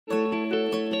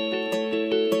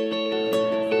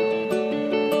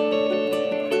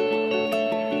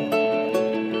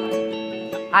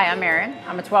Hi, I'm Aaron.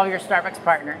 I'm a 12-year Starbucks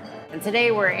partner, and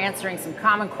today we're answering some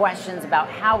common questions about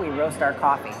how we roast our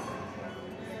coffee.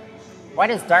 Why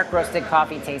does dark roasted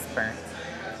coffee taste burnt?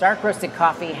 Dark roasted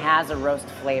coffee has a roast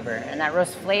flavor, and that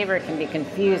roast flavor can be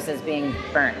confused as being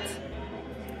burnt.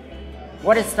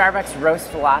 What is Starbucks' roast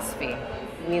philosophy?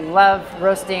 We love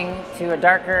roasting to a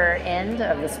darker end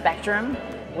of the spectrum.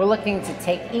 We're looking to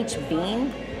take each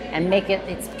bean and make it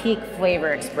its peak flavor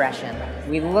expression.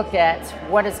 We look at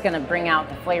what is going to bring out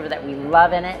the flavor that we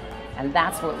love in it, and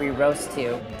that's what we roast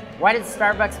to. Why did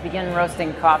Starbucks begin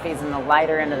roasting coffees in the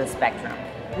lighter end of the spectrum?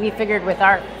 We figured with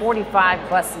our 45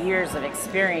 plus years of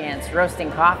experience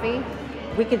roasting coffee,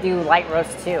 we could do light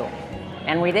roast too.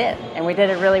 And we did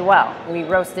it really well. We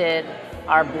roasted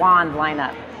our blonde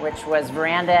lineup, which was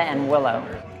Veranda and Willow.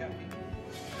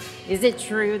 Is it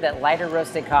true that lighter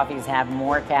roasted coffees have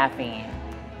more caffeine?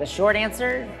 The short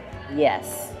answer,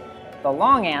 yes. The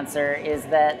long answer is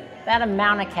that that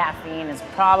amount of caffeine is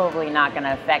probably not going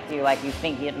to affect you like you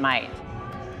think it might.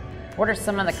 What are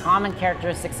some of the common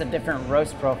characteristics of different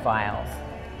roast profiles?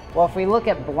 Well, if we look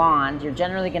at blonde, you're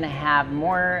generally going to have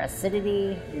more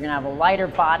acidity, you're going to have a lighter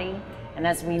body, and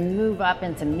as we move up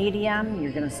into medium,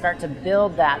 you're going to start to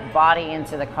build that body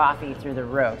into the coffee through the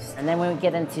roast. And then when we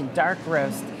get into dark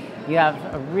roast, you have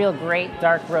a real great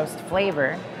dark roast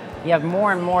flavor. You have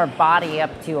more and more body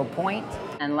up to a point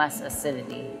and less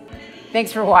acidity.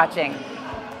 Thanks for watching.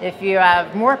 If you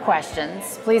have more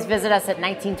questions, please visit us at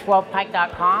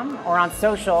 1912pike.com or on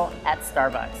social at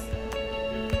Starbucks.